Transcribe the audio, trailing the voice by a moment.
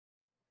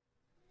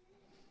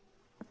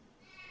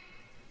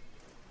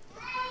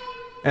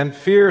And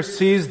fear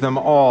seized them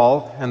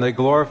all, and they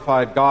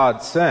glorified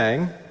God,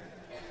 saying,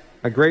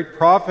 "A great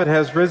prophet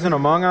has risen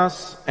among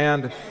us,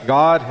 and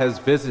God has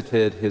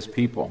visited his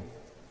people."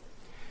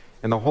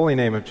 In the holy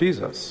name of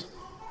Jesus.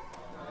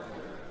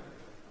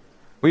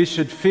 We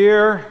should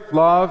fear,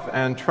 love,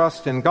 and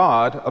trust in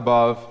God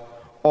above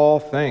all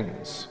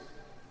things.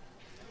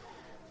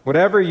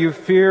 Whatever you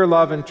fear,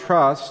 love, and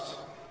trust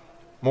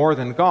more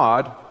than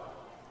God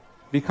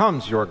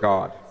becomes your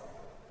God.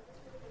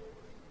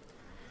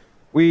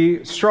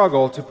 We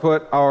struggle to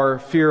put our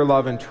fear,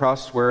 love, and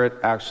trust where it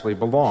actually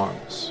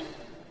belongs.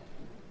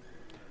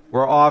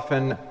 We're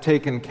often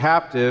taken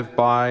captive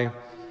by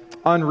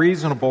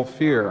unreasonable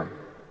fear,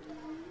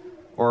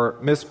 or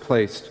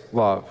misplaced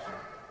love,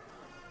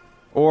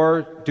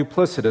 or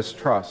duplicitous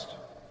trust.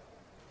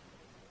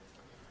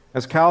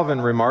 As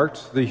Calvin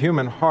remarked, the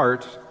human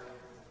heart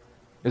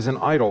is an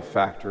idol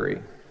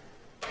factory.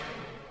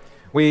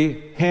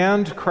 We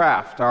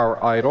handcraft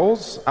our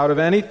idols out of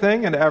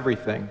anything and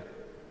everything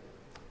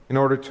in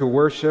order to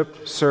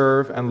worship,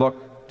 serve, and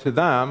look to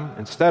them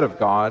instead of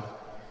God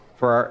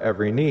for our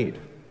every need.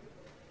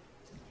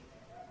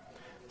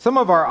 Some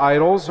of our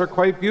idols are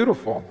quite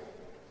beautiful,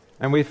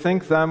 and we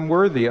think them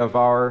worthy of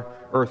our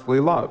earthly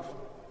love.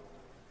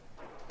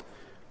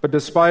 But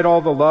despite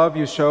all the love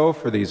you show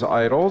for these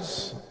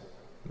idols,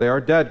 they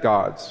are dead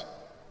gods,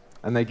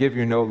 and they give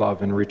you no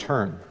love in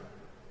return.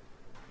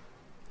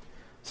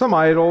 Some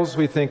idols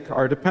we think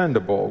are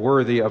dependable,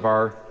 worthy of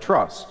our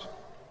trust.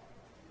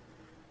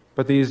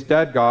 But these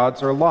dead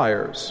gods are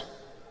liars,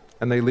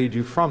 and they lead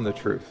you from the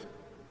truth.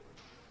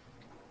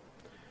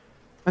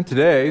 And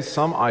today,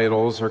 some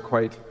idols are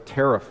quite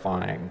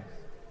terrifying,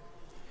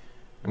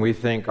 and we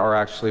think are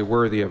actually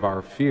worthy of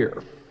our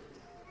fear.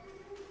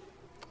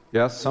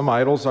 Yes, some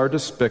idols are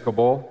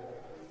despicable,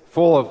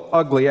 full of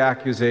ugly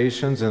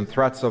accusations and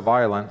threats of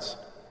violence,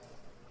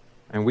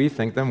 and we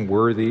think them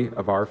worthy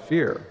of our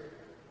fear.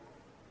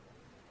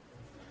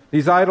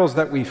 These idols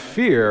that we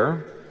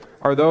fear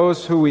are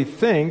those who we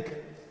think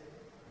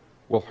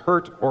will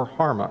hurt or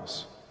harm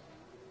us.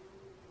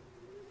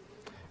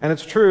 And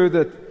it's true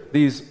that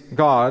these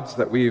gods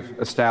that we've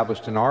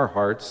established in our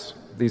hearts,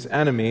 these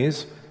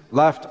enemies,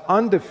 left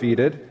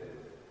undefeated,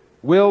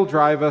 will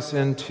drive us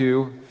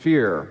into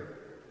fear,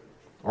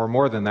 or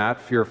more than that,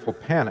 fearful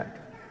panic.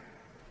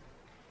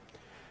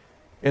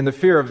 And the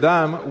fear of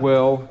them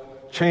will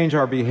change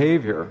our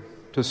behavior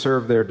to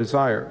serve their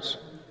desires.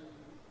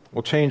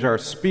 We'll change our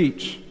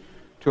speech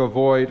to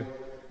avoid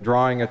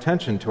drawing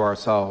attention to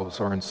ourselves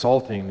or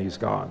insulting these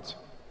gods.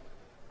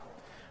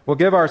 We'll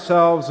give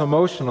ourselves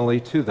emotionally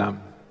to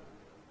them,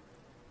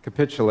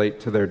 capitulate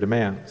to their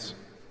demands.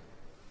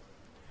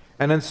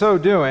 And in so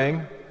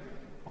doing,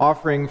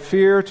 offering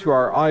fear to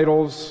our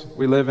idols,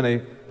 we live in a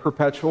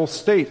perpetual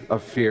state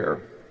of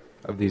fear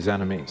of these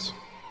enemies.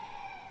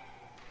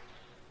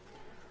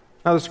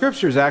 Now, the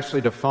Scriptures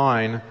actually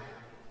define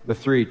the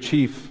three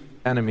chief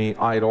enemy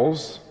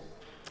idols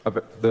of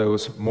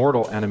those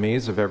mortal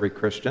enemies of every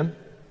Christian.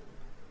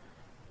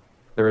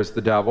 There is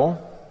the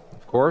devil,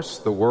 of course,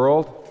 the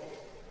world,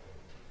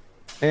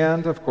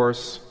 and, of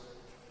course,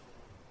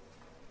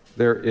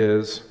 there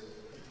is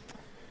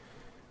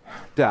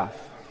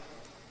death.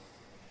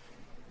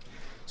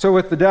 So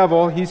with the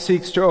devil, he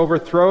seeks to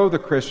overthrow the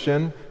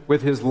Christian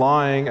with his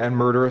lying and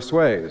murderous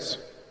ways.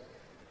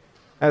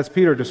 As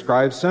Peter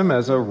describes him,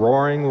 as a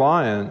roaring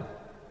lion,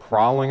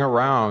 prowling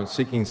around,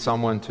 seeking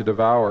someone to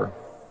devour.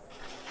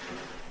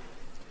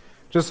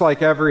 Just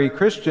like every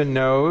Christian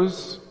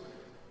knows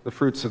the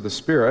fruits of the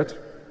Spirit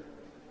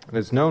and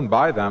is known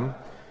by them,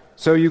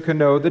 so you can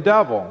know the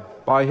devil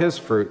by his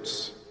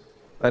fruits.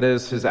 That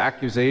is, his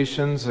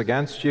accusations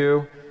against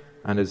you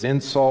and his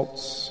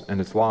insults and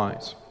his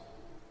lies.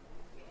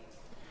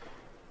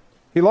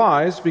 He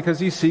lies because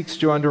he seeks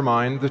to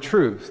undermine the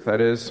truth,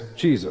 that is,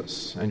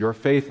 Jesus and your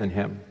faith in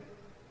him,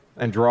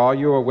 and draw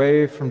you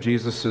away from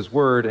Jesus'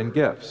 word and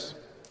gifts.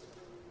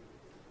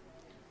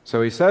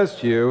 So he says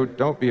to you,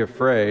 don't be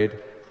afraid,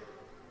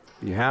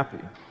 be happy,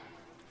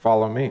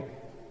 follow me.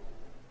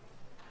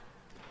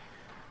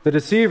 The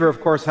deceiver, of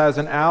course, has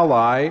an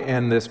ally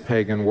in this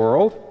pagan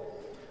world,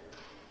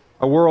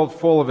 a world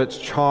full of its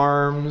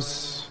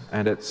charms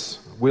and its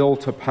will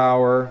to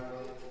power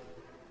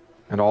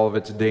and all of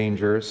its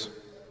dangers.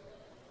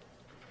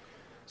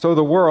 So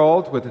the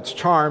world, with its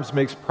charms,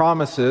 makes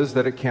promises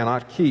that it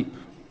cannot keep,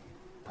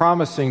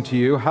 promising to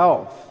you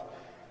health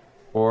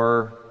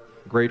or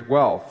great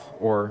wealth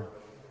or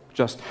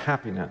just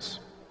happiness.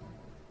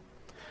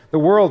 The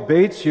world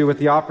baits you with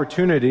the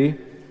opportunity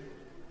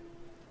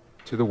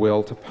to the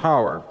will to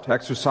power, to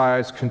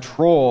exercise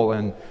control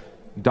and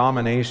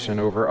domination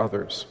over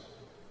others.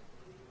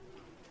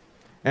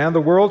 And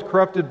the world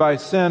corrupted by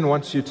sin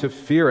wants you to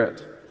fear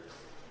it,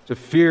 to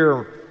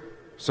fear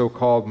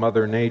so-called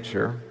Mother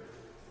Nature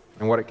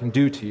and what it can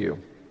do to you.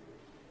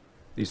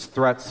 These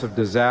threats of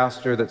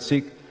disaster that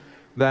seek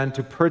then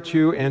to put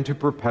you into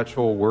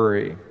perpetual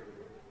worry.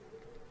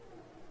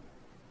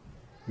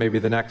 Maybe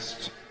the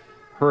next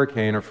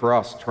hurricane, or for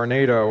us,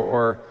 tornado,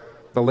 or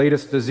the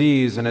latest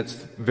disease and its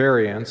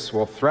variants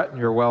will threaten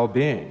your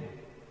well-being.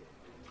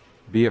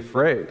 Be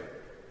afraid.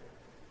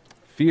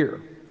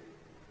 Fear.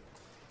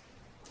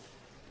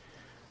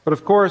 But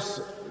of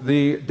course,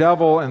 the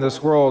devil and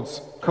this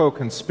world's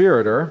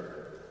co-conspirator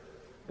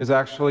is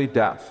actually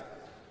death.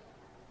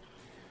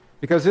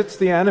 Because it's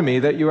the enemy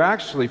that you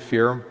actually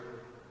fear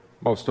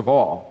most of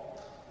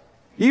all.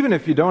 Even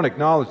if you don't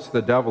acknowledge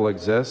the devil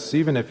exists,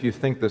 even if you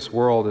think this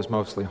world is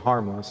mostly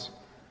harmless,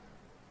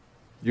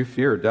 you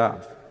fear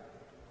death.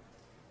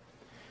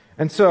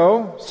 And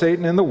so,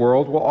 Satan and the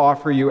world will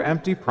offer you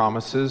empty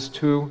promises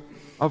to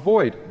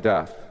avoid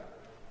death,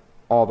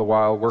 all the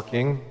while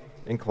working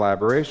in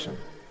collaboration.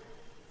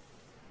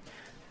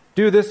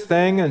 Do this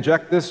thing,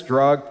 inject this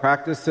drug,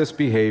 practice this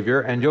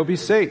behavior, and you'll be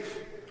safe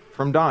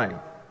from dying.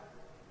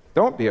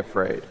 Don't be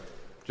afraid.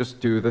 Just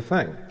do the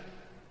thing.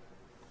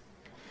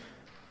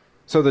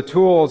 So the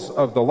tools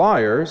of the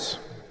liars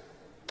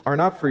are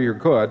not for your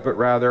good, but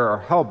rather are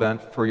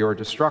hell-bent for your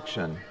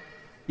destruction,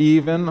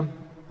 even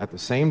at the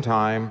same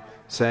time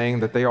saying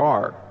that they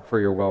are for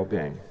your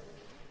well-being.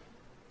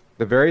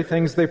 The very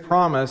things they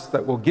promise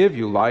that will give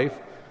you life,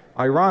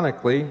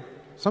 ironically,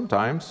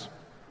 sometimes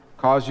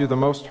cause you the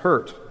most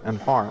hurt and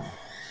harm.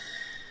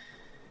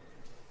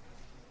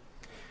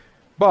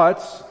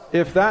 But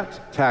if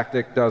that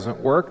tactic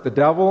doesn't work, the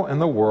devil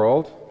and the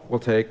world will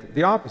take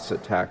the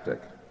opposite tactic.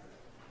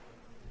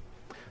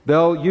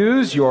 They'll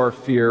use your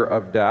fear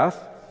of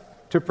death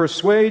to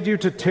persuade you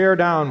to tear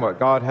down what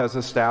God has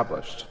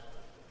established,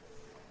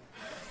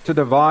 to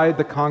divide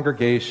the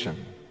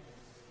congregation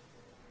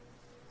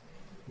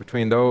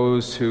between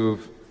those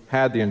who've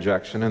had the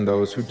injection and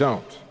those who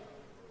don't,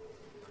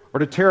 or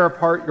to tear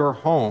apart your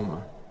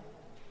home,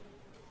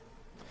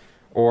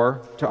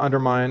 or to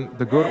undermine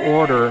the good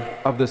order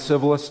of the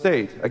civil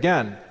estate.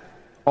 Again,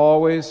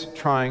 always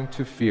trying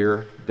to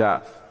fear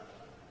death.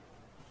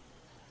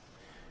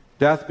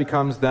 Death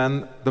becomes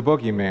then the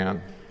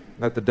boogeyman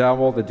that the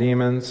devil, the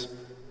demons,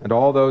 and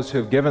all those who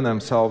have given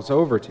themselves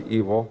over to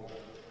evil,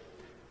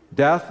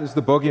 death is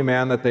the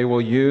boogeyman that they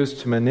will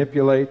use to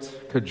manipulate,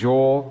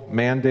 cajole,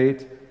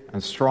 mandate,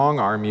 and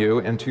strong-arm you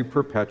into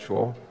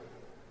perpetual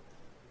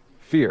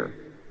fear,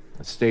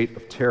 a state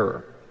of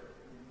terror.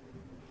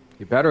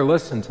 You better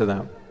listen to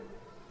them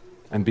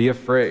and be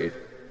afraid,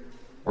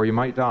 or you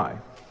might die.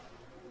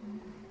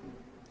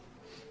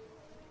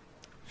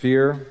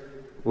 Fear,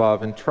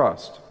 love, and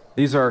trust.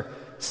 These are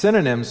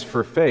synonyms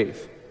for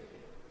faith.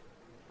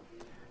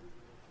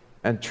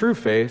 And true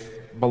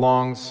faith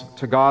belongs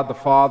to God the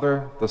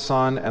Father, the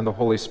Son, and the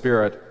Holy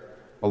Spirit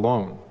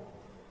alone.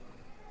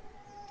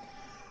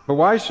 But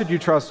why should you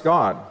trust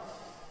God?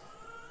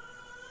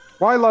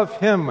 Why love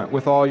Him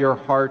with all your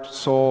heart,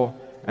 soul,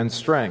 and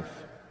strength?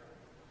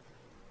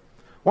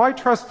 Why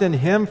trust in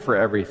Him for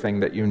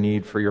everything that you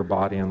need for your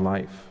body and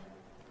life?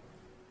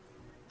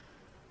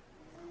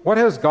 What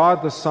has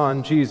God the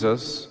Son,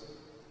 Jesus,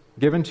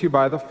 given to you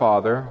by the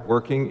Father,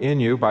 working in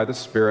you by the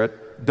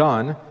Spirit,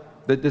 done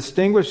that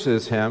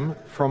distinguishes Him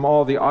from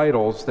all the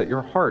idols that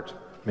your heart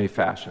may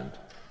fashion?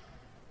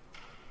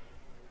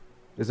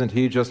 Isn't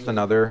He just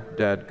another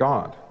dead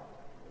God?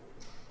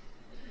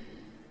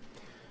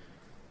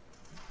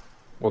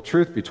 Well,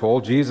 truth be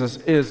told, Jesus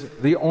is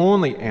the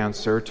only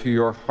answer to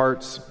your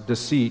heart's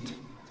deceit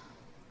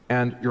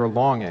and your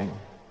longing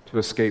to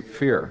escape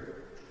fear.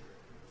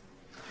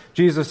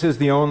 Jesus is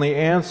the only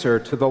answer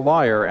to the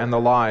liar and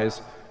the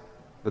lies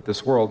that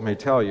this world may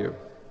tell you.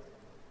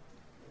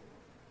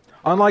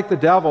 Unlike the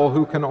devil,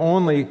 who can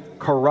only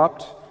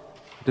corrupt,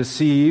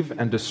 deceive,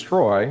 and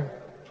destroy,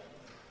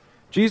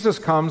 Jesus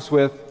comes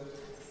with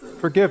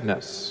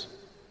forgiveness,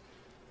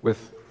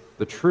 with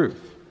the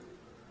truth,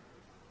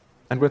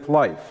 and with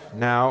life,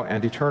 now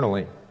and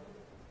eternally.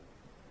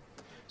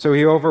 So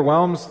He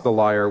overwhelms the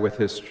liar with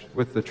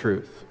the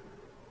truth.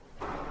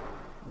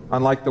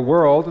 Unlike the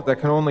world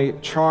that can only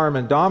charm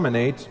and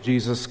dominate,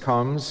 Jesus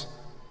comes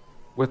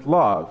with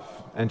love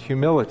and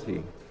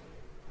humility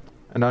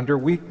and under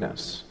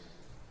weakness.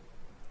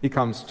 He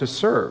comes to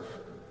serve.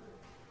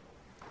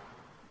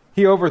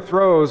 He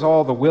overthrows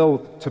all the will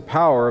to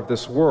power of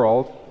this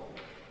world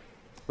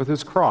with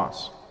His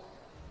cross.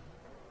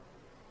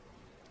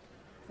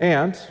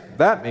 And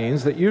that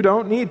means that you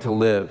don't need to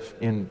live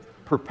in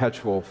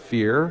perpetual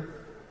fear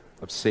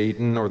of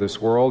Satan or this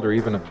world or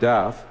even of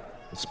death,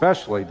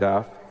 especially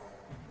death,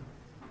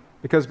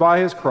 because by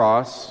His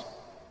cross,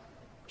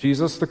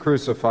 Jesus, the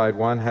crucified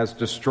one, has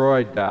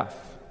destroyed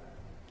death.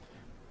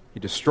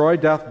 He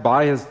destroyed death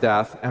by His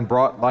death and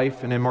brought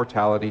life and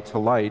immortality to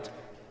light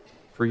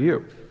for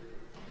you.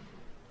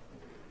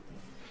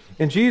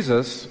 In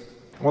Jesus,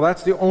 well,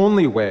 that's the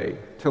only way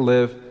to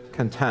live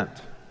content,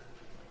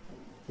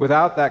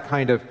 without that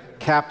kind of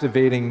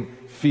captivating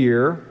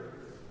fear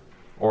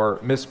or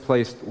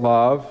misplaced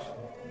love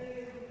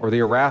or the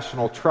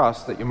irrational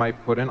trust that you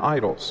might put in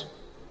idols.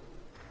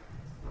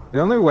 The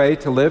only way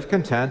to live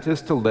content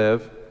is to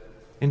live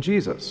in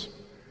Jesus.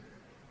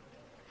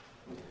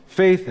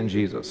 Faith in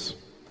Jesus.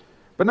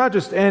 But not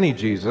just any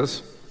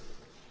Jesus.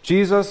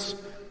 Jesus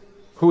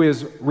who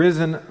is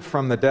risen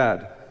from the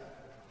dead.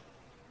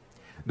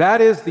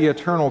 That is the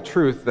eternal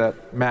truth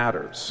that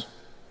matters.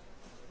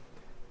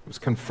 It was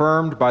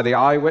confirmed by the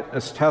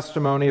eyewitness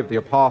testimony of the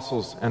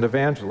apostles and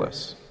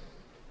evangelists.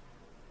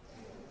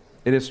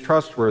 It is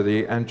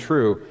trustworthy and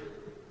true,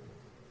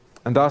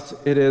 and thus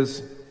it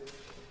is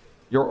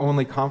your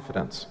only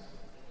confidence.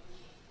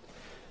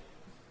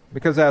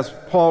 Because as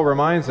Paul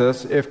reminds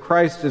us, if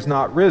Christ is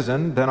not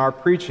risen, then our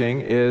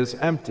preaching is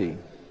empty.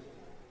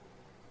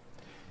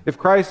 If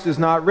Christ is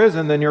not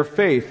risen, then your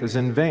faith is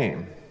in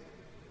vain.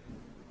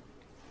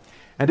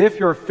 And if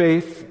your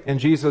faith in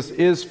Jesus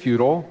is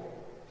futile,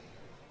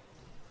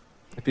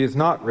 if he is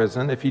not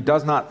risen, if he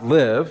does not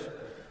live,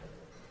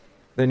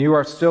 then you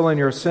are still in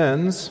your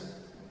sins,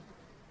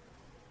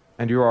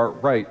 and you are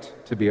right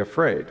to be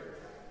afraid.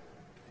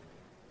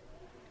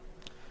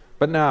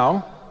 But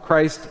now,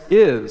 Christ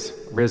is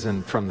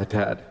risen from the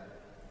dead,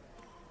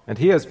 and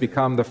he has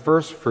become the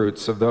first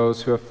fruits of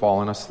those who have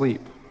fallen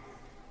asleep.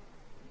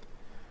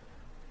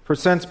 For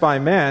since by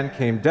man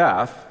came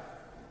death,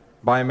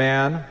 by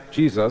man,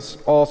 Jesus,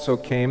 also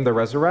came the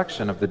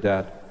resurrection of the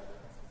dead.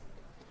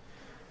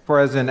 For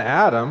as in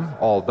Adam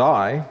all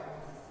die,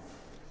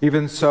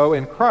 even so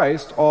in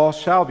Christ all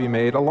shall be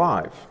made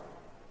alive.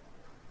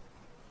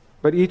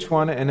 But each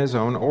one in his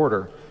own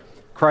order.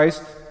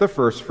 Christ the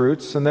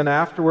firstfruits, and then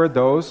afterward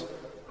those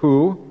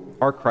who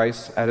are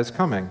Christ's at his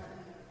coming.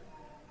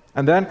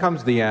 And then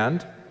comes the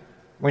end,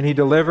 when he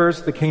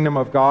delivers the kingdom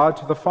of God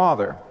to the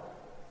Father.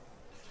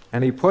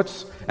 And he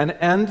puts an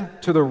end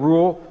to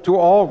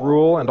all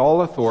rule and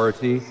all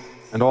authority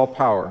and all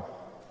power.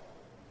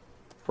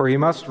 For he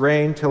must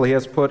reign till he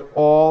has put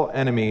all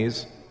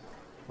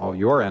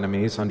your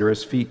enemies, under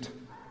his feet.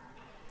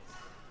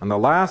 And the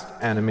last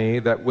enemy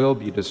that will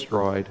be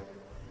destroyed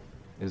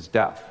is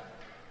death.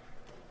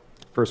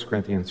 1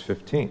 Corinthians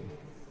 15.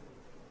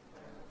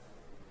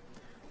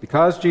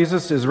 Because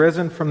Jesus is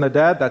risen from the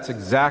dead, that's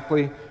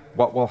exactly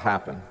what will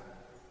happen.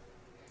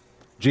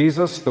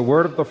 Jesus, the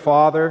Word of the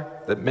Father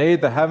that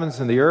made the heavens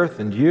and the earth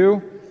and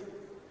you,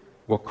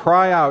 will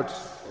cry out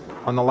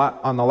on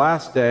the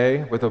last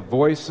day with a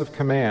voice of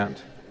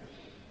command.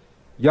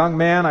 Young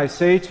man, I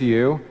say to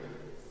you,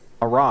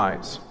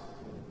 arise.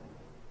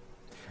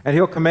 And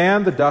he'll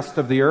command the dust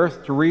of the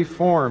earth to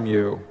reform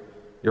you,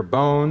 your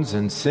bones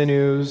and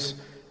sinews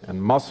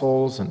and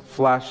muscles and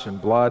flesh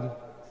and blood.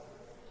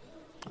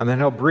 And then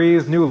he'll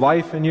breathe new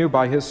life in you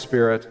by his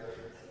Spirit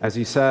as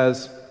he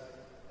says,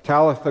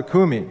 Talitha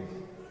Kumi,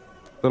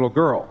 little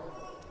girl,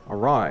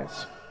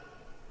 arise.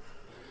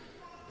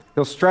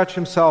 He'll stretch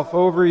himself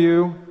over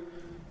you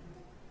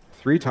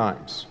 3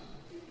 times,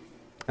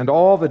 and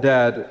all the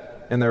dead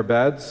in their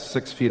beds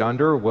 6 feet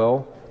under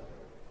will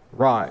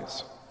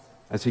rise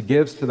as he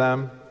gives to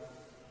them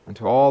and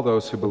to all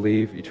those who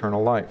believe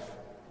eternal life.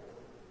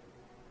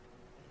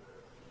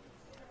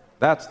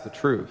 That's the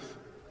truth.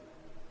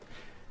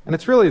 And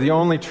it's really the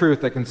only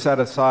truth that can set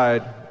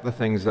aside the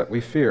things that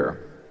we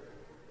fear,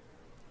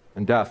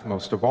 and death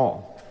most of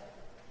all.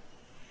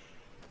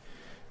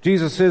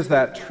 Jesus is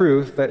that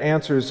truth that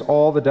answers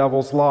all the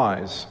devil's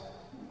lies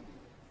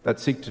that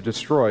seek to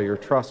destroy your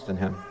trust in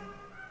him.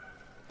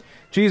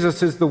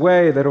 Jesus is the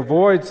way that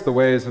avoids the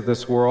ways of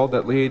this world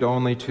that lead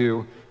only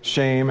to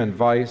shame and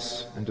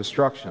vice and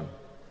destruction.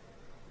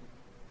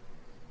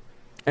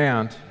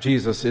 And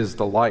Jesus is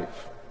the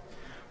life,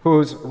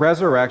 whose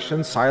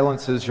resurrection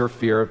silences your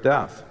fear of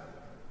death.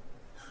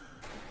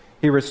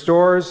 He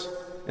restores,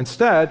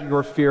 instead,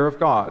 your fear of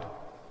God.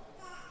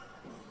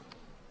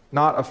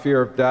 Not a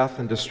fear of death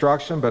and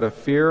destruction, but a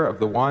fear of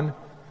the one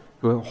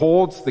who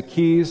holds the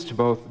keys to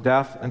both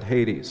death and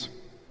Hades.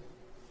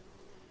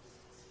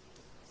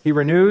 He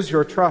renews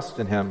your trust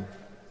in him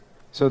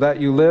so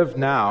that you live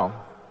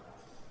now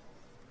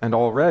and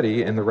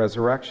already in the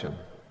resurrection.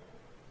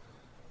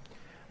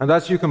 And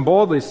thus you can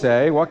boldly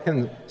say, what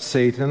can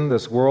Satan,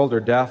 this world, or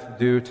death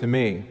do to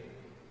me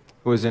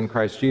who is in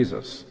Christ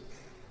Jesus?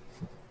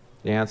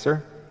 The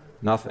answer?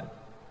 Nothing.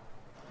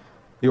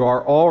 You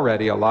are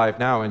already alive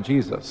now in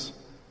Jesus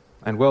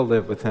and will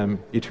live with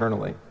him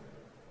eternally.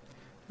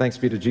 Thanks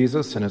be to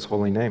Jesus in his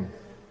holy name.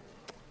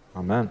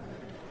 Amen.